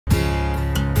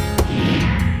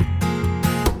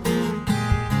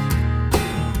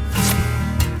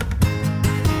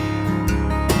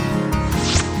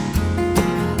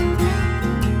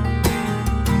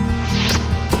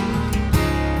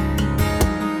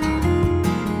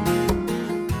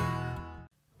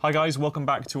Hi guys, welcome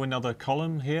back to another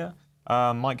column here.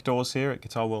 Mike Dawes here at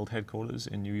Guitar World headquarters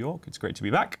in New York. It's great to be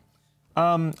back.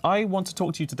 I want to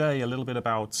talk to you today a little bit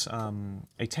about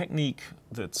a technique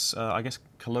that's, I guess,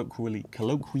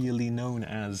 colloquially known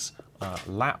as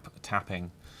lap tapping.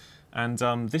 And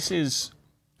this is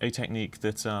a technique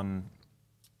that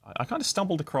I kind of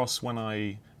stumbled across when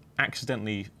I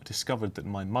accidentally discovered that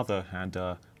my mother had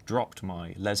dropped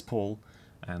my Les Paul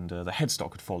and the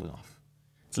headstock had fallen off.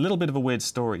 It's a little bit of a weird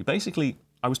story. Basically,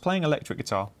 I was playing electric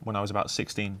guitar when I was about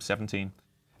 16, 17,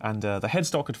 and the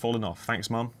headstock had fallen off. Thanks,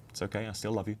 Mum. It's okay, I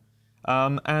still love you.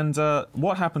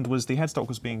 What happened was the headstock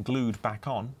was being glued back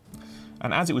on,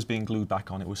 and as it was being glued back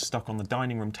on, it was stuck on the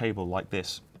dining room table like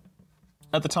this.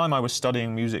 At the time, I was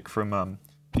studying music from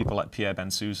people like Pierre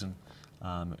Bensusan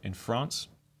in France,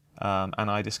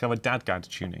 and I discovered dadgad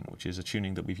tuning, which is a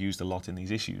tuning that we've used a lot in these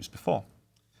issues before.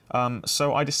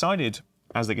 So I decided,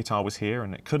 as the guitar was here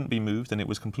and it couldn't be moved and it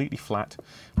was completely flat,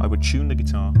 I would tune the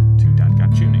guitar to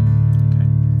dadgad tuning.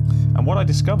 Okay? And what I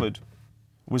discovered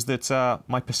was that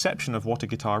my perception of what a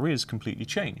guitar is completely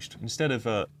changed. Instead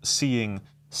of seeing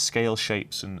scale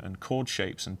shapes and chord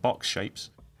shapes and box shapes,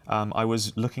 I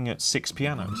was looking at 6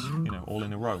 pianos, all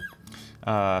in a row.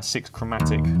 6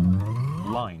 chromatic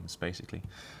lines, basically.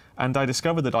 And I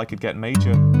discovered that I could get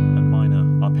major and minor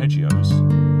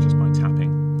arpeggios just by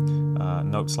tapping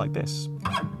notes like this,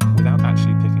 without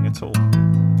actually picking a tool,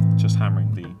 just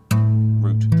hammering the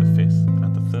root, the 5th,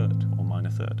 and the 3rd, or minor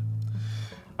 3rd.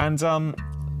 And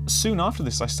soon after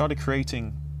this, I started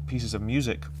creating pieces of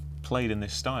music played in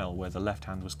this style, where the left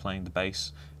hand was playing the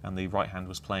bass and the right hand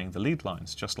was playing the lead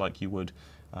lines, just like you would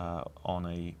on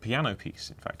a piano piece.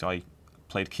 In fact, I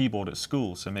played keyboard at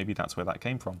school, so maybe that's where that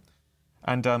came from.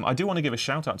 And I do want to give a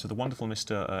shout out to the wonderful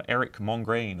Mr. Eric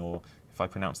Mongrain, or if I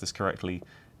pronounce this correctly,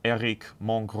 Eric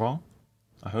Mongrain.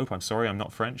 I hope. I'm sorry, I'm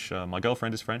not French. My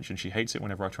girlfriend is French and she hates it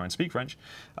whenever I try and speak French.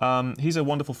 He's a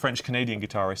wonderful French-Canadian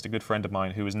guitarist, a good friend of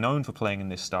mine who is known for playing in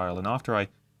this style. And after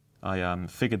I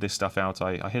figured this stuff out,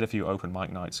 I hit a few open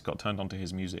mic nights, got turned onto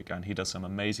his music, and he does some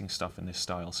amazing stuff in this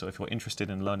style. So if you're interested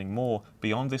in learning more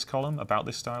beyond this column about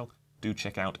this style, do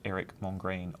check out Eric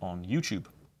Mongrain on YouTube.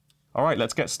 All right,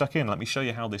 let's get stuck in. Let me show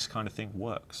you how this kind of thing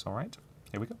works. All right,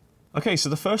 here we go. Okay, so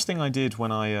the first thing I did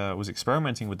when I was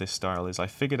experimenting with this style is I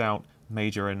figured out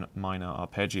major and minor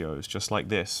arpeggios, just like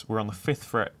this. We're on the 5th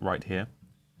fret right here.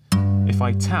 If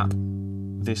I tap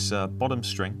this bottom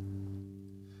string,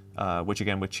 which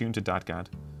again we're tuned to dadgad,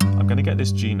 I'm going to get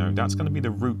this G note. That's going to be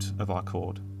the root of our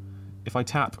chord. If I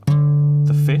tap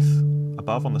the 5th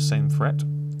above on the same fret,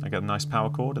 I get a nice power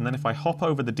chord. And then if I hop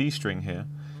over the D string here,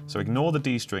 so ignore the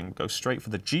D string, go straight for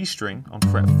the G string on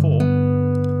fret 4.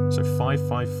 So 5,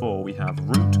 5, 4, we have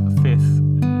root,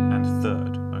 5th, and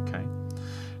 3rd, okay?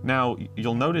 Now,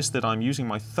 you'll notice that I'm using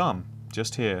my thumb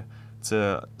just here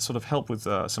to sort of help with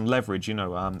some leverage,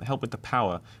 help with the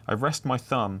power. I rest my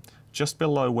thumb just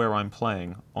below where I'm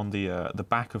playing on the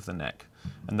back of the neck,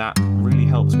 and that really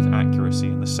helps with accuracy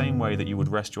in the same way that you would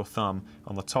rest your thumb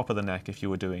on the top of the neck if you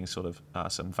were doing sort of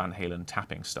some Van Halen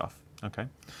tapping stuff. Okay,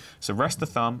 so rest the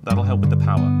thumb, that'll help with the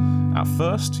power. At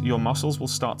first, your muscles will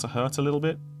start to hurt a little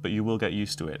bit, but you will get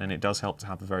used to it, and it does help to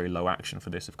have a very low action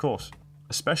for this, of course,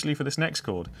 especially for this next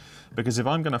chord, because if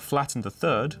I'm going to flatten the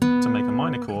 3rd to make a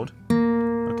minor chord,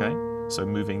 okay, so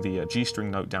moving the G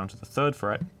string note down to the 3rd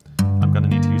fret, I'm going to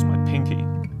need to use my pinky.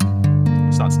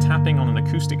 So that's tapping on an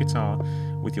acoustic guitar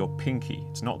with your pinky.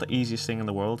 It's not the easiest thing in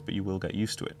the world, but you will get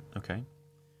used to it, okay?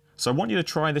 So I want you to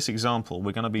try this example.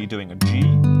 We're going to be doing a G,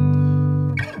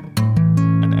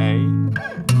 an A,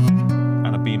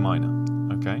 and a B minor,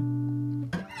 okay?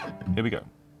 Here we go.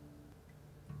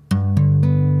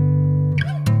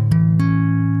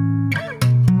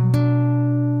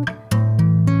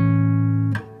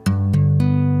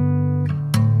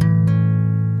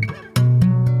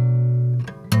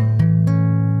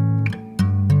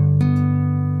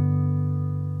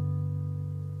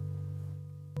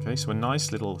 Okay, so a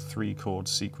nice little 3-chord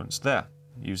sequence there,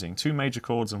 using 2 major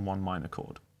chords and 1 minor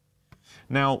chord.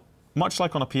 Now, much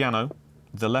like on a piano,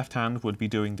 the left hand would be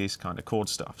doing this kind of chord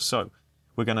stuff. So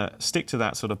we're going to stick to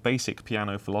that sort of basic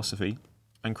piano philosophy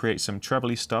and create some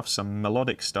trebly stuff, some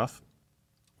melodic stuff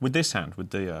with this hand, with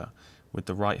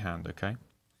the right hand, okay?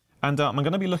 And I'm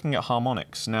going to be looking at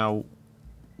harmonics. Now,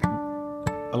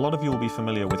 a lot of you will be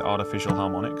familiar with artificial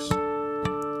harmonics,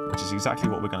 which is exactly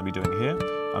what we're going to be doing here.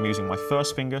 I'm using my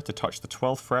 1st finger to touch the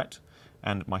 12th fret,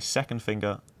 and my 2nd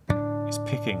finger is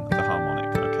picking the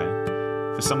harmonic, okay?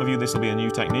 For some of you, this will be a new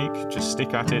technique. Just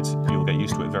stick at it. You'll get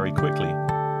used to it very quickly.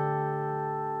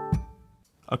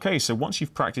 Okay, so once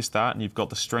you've practiced that and you've got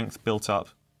the strength built up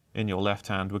in your left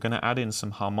hand, we're going to add in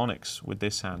some harmonics with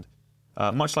this hand.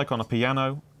 Much like on a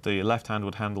piano, the left hand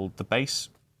would handle the bass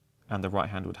and the right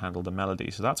hand would handle the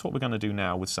melody. So that's what we're going to do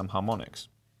now with some harmonics.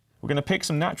 We're going to pick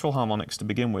some natural harmonics to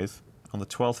begin with on the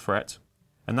 12th fret,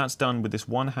 and that's done with this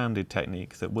one-handed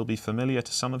technique that will be familiar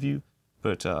to some of you,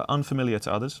 but unfamiliar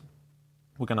to others.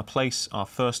 We're going to place our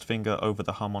first finger over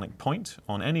the harmonic point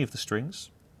on any of the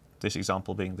strings, this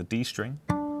example being the D string,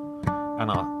 and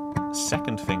our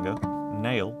second finger,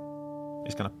 nail,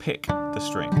 is going to pick the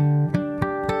string.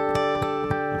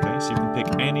 Okay, so you can pick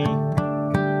any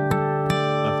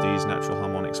of these natural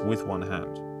harmonics with one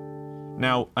hand.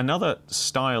 Now, another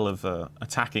style of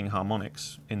attacking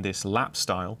harmonics in this lap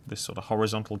style, this sort of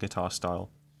horizontal guitar style,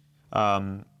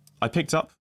 I picked up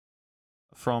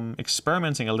from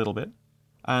experimenting a little bit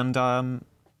and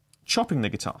chopping the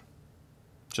guitar,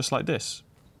 just like this.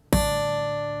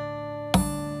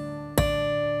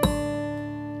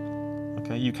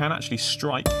 Okay, you can actually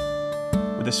strike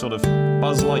with this sort of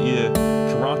Buzz Lightyear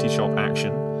karate chop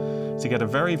action to get a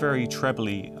very, very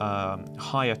trebly,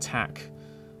 high attack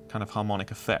kind of harmonic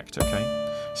effect, okay?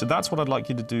 So that's what I'd like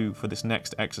you to do for this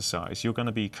next exercise. You're going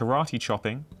to be karate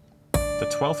chopping the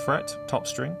 12th fret, top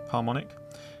string, harmonic,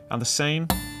 and the same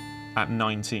at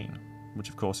 19, which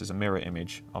of course is a mirror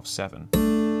image of 7.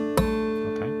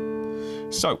 Okay?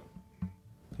 So,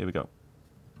 here we go.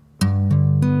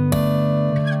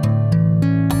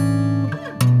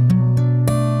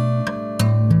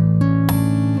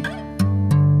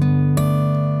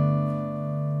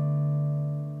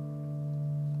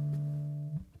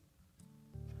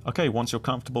 Okay, once you're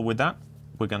comfortable with that,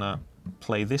 we're going to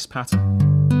play this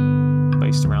pattern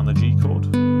based around the G chord,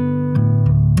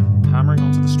 hammering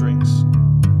onto the strings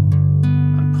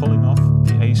and pulling off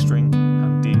the A string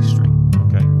and D string,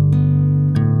 okay?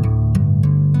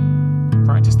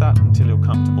 Practice that until you're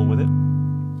comfortable with it.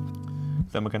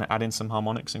 Then we're going to add in some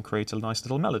harmonics and create a nice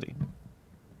little melody.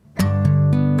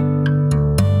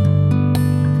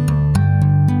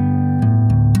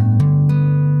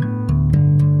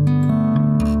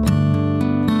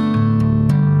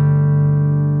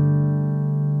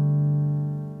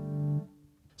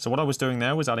 So what I was doing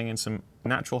there was adding in some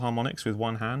natural harmonics with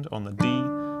one hand on the D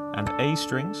and A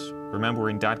strings. Remember, we're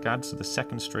in Dadgad, so the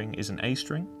second string is an A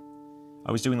string.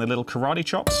 I was doing the little karate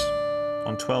chops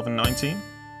on 12 and 19.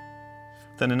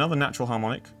 Then another natural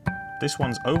harmonic. This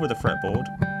one's over the fretboard,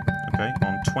 okay,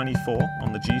 on 24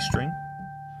 on the G string.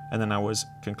 And then I was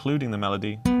concluding the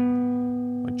melody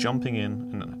by jumping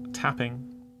in and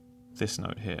tapping this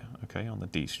note here, okay, on the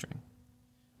D string.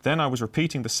 Then I was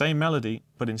repeating the same melody,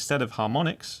 but instead of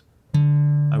harmonics,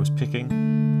 I was picking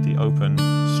the open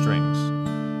strings.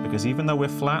 Because even though we're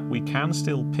flat, we can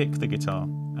still pick the guitar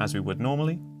as we would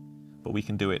normally, but we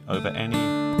can do it over any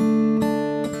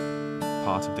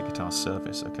part of the guitar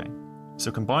surface, okay?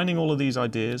 So combining all of these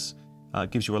ideas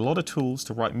gives you a lot of tools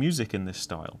to write music in this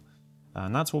style.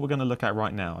 And that's what we're going to look at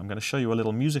right now. I'm going to show you a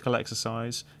little musical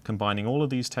exercise combining all of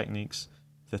these techniques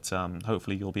that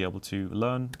hopefully you'll be able to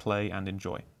learn, play, and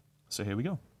enjoy. So here we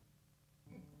go.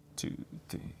 2,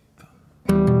 3, 4.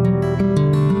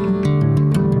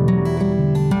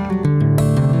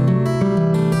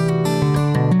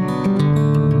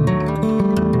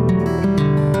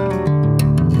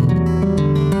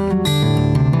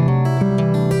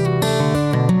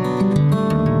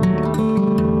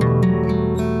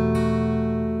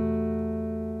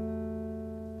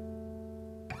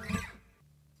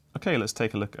 Okay, let's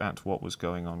take a look at what was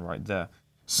going on right there.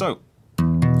 So,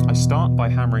 I start by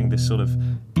hammering this sort of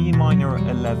E minor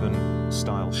 11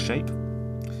 style shape,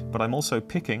 but I'm also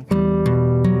picking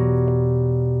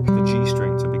the G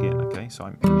string to begin, okay? So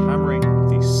I'm hammering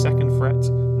the 2nd fret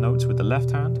notes with the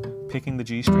left hand, picking the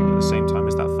G string at the same time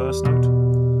as that first note,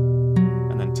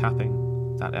 and then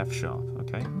tapping that F sharp,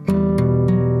 okay?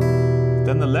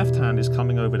 Then the left hand is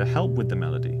coming over to help with the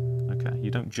melody, okay?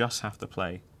 You don't just have to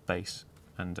play bass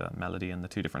and melody in the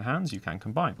 2 different hands, you can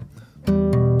combine.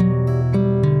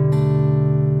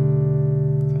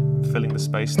 Filling the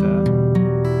space there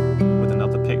with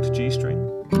another picked G string,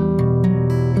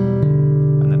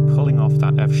 and then pulling off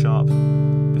that F sharp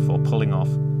before pulling off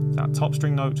that top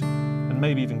string note, and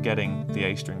maybe even getting the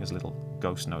A string as a little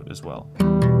ghost note as well.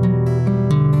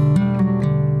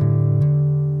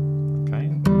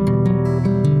 Okay.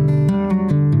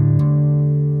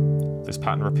 This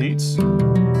pattern repeats,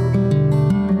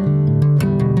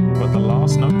 but the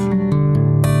last note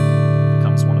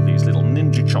becomes one of these little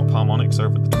ninja chop harmonics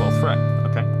over the 12th fret,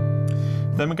 okay?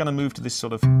 Then we're going to move to this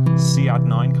sort of C add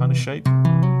 9 kind of shape.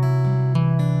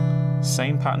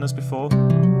 Same pattern as before,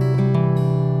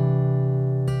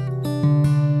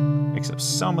 except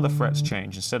some of the frets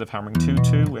change. Instead of hammering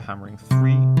 2-2, we're hammering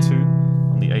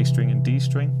 3-2 on the A string and D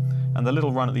string. And the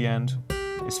little run at the end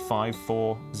is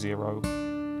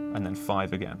 5-4-0, and then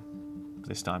 5 again,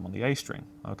 this time on the A string,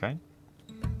 okay?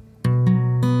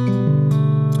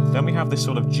 Then we have this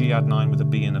sort of G add 9 with a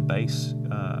B and a bass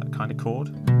kind of chord.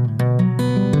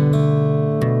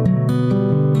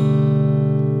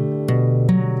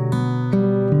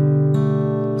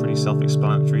 Pretty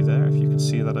self-explanatory there, if you can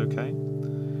see that okay.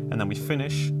 And then we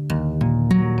finish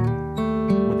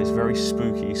with this very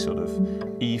spooky sort of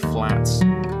E flat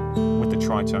with the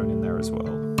tritone in there as well.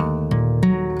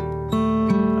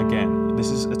 Again, this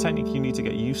is a technique you need to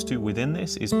get used to within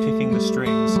this, is picking the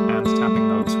strings and tapping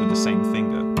notes with the same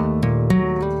finger.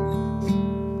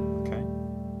 Okay.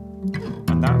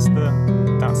 And that's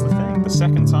the thing. The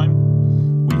second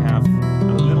time, we have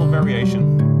a little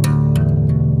variation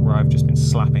where I've just been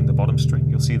slapping the bottom string.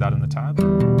 You'll see that in the tab.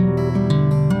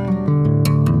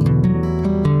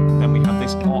 Then we have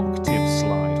this octave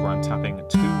slide where I'm tapping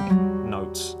 2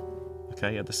 notes,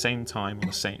 okay, at the same time on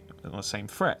the same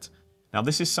fret. Now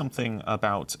this is something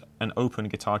about an open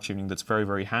guitar tuning that's very,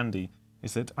 very handy,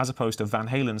 is that as opposed to Van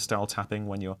Halen style tapping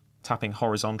when you're tapping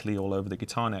horizontally all over the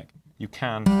guitar neck, you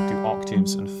can do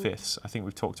octaves and fifths. I think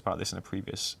we've talked about this in a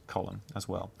previous column as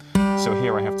well. So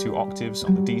here I have 2 octaves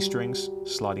on the D strings,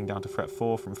 sliding down to fret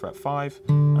 4 from fret 5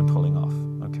 and pulling off,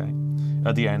 okay?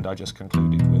 At the end I just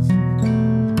concluded with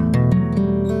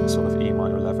a sort of E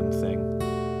minor 11 thing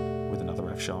with another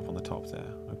F sharp on the top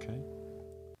there, okay?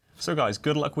 So guys,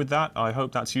 good luck with that. I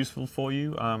hope that's useful for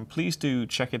you. Please do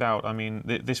check it out. I mean,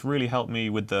 this really helped me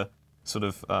with the sort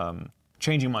of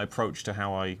changing my approach to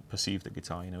how I perceive the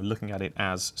guitar, you know, looking at it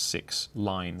as 6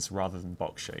 lines rather than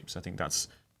box shapes. I think that's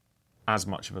as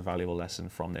much of a valuable lesson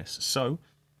from this. So,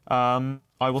 I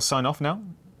will sign off now.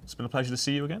 It's been a pleasure to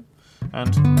see you again,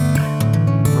 and